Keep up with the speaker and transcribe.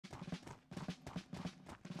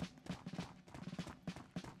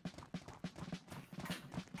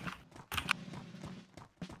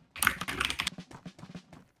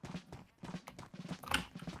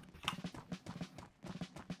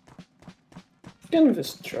Gennem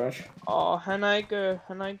vist church. Han er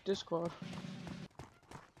ikke Discord.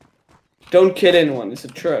 Don't kill anyone, it's a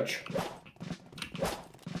church.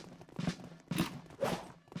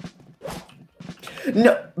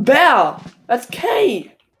 No, Bear! That's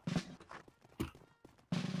K!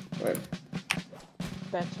 Wait.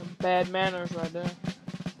 That's some bad manners right there.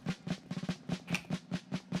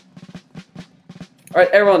 Alright,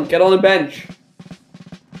 everyone, get on the bench.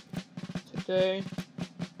 Today.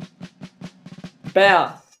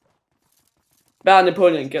 Bear! Bear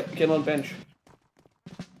Napoleon, get on the bench.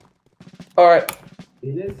 Alright.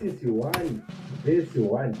 This is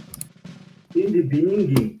one. In the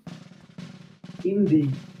beginning. In the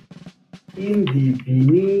beginning.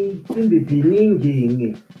 Yeah. In the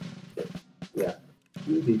beginning. Yeah.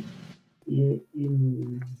 In the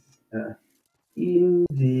beginning. In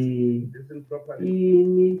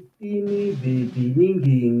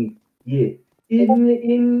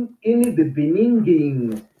the beginning.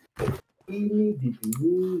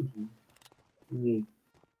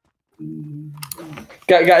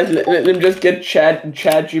 Guys, let them just get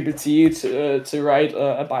ChatGPT to write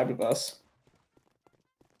a Bible verse.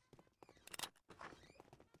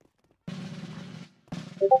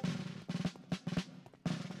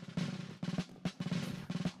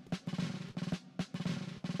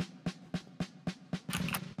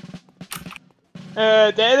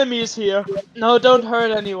 The enemy is here. No, don't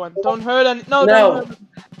hurt anyone. Don't hurt any. No.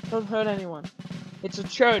 Don't hurt anyone. It's a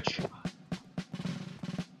church.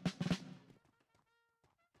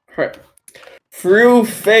 Right. Through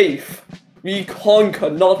faith, we conquer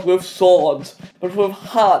not with swords, but with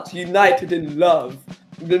hearts united in love.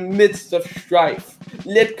 In the midst of strife,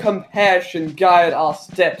 let compassion guide our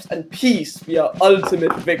steps, and peace be our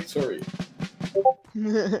ultimate victory.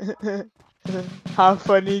 How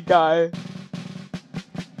funny, guy.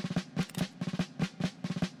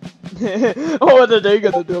 What are they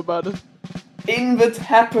gonna do about it? In the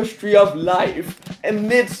tapestry of life,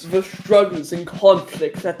 amidst the struggles and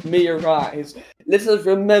conflicts that may arise, let us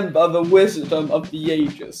remember the wisdom of the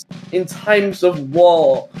ages. In times of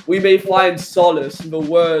war, we may find solace in the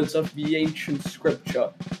words of the ancient scripture.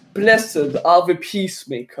 Blessed are the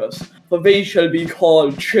peacemakers, for they shall be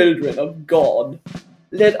called children of God.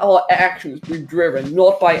 Let our actions be driven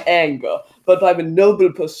not by anger, but by the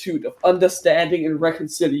noble pursuit of understanding and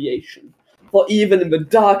reconciliation. For even in the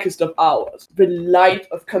darkest of hours, the light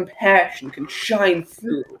of compassion can shine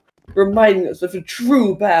through, reminding us that the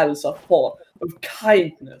true battles are fought with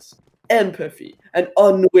kindness, empathy, and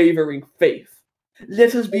unwavering faith.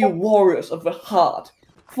 Let us be warriors of the heart,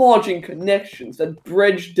 forging connections that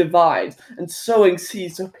bridge divides and sowing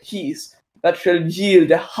seeds of peace that shall yield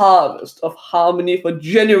a harvest of harmony for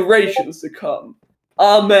generations to come.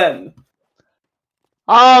 Amen.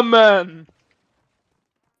 Amen.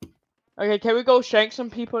 Okay, can we go shank some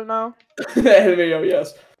people now? There we go,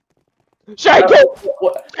 yes. Shank it!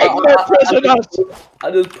 Take their prisoners! I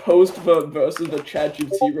just post the verses that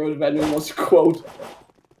ChatGPT wrote if anyone wants to quote.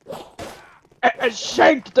 And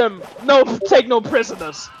shank them! No, take no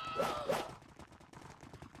prisoners!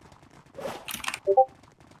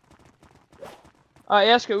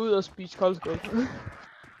 Jeg skal ud og spise koldskål.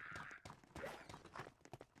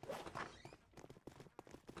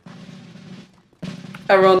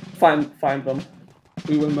 Everyone, find them.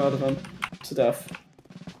 We will murder them to death.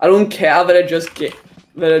 I don't care that I just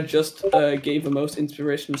gave the most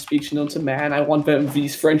inspirational speech known to man. I want them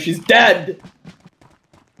these Frenchies dead.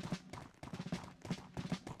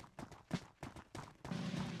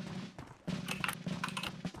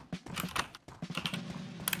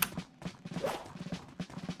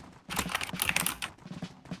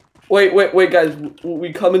 Wait, guys.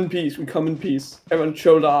 We come in peace. We come in peace. Everyone,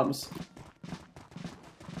 shoulder arms.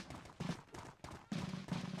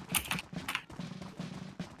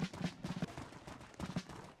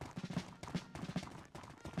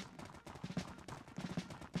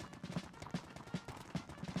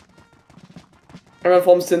 Everyone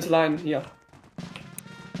forms center line here.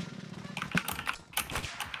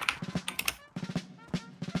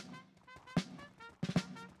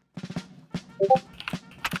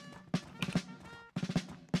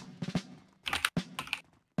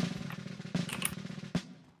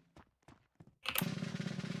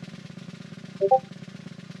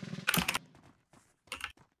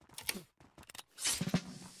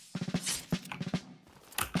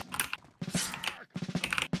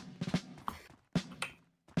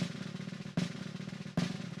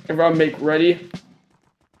 Everyone make ready.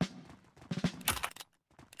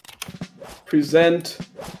 Present.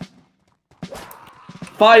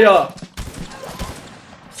 Fire!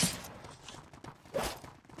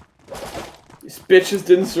 These bitches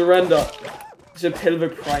didn't surrender. to pay the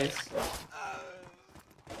price.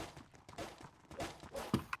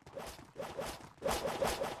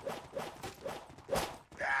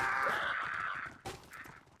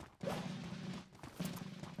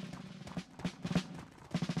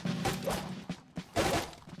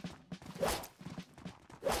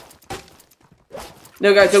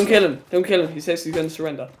 No, guys, don't kill him. Don't kill him. He says he's gonna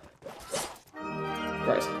surrender.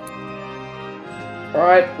 Christ.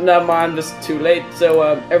 Alright, never mind. This is too late. So,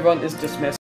 everyone is dismissed.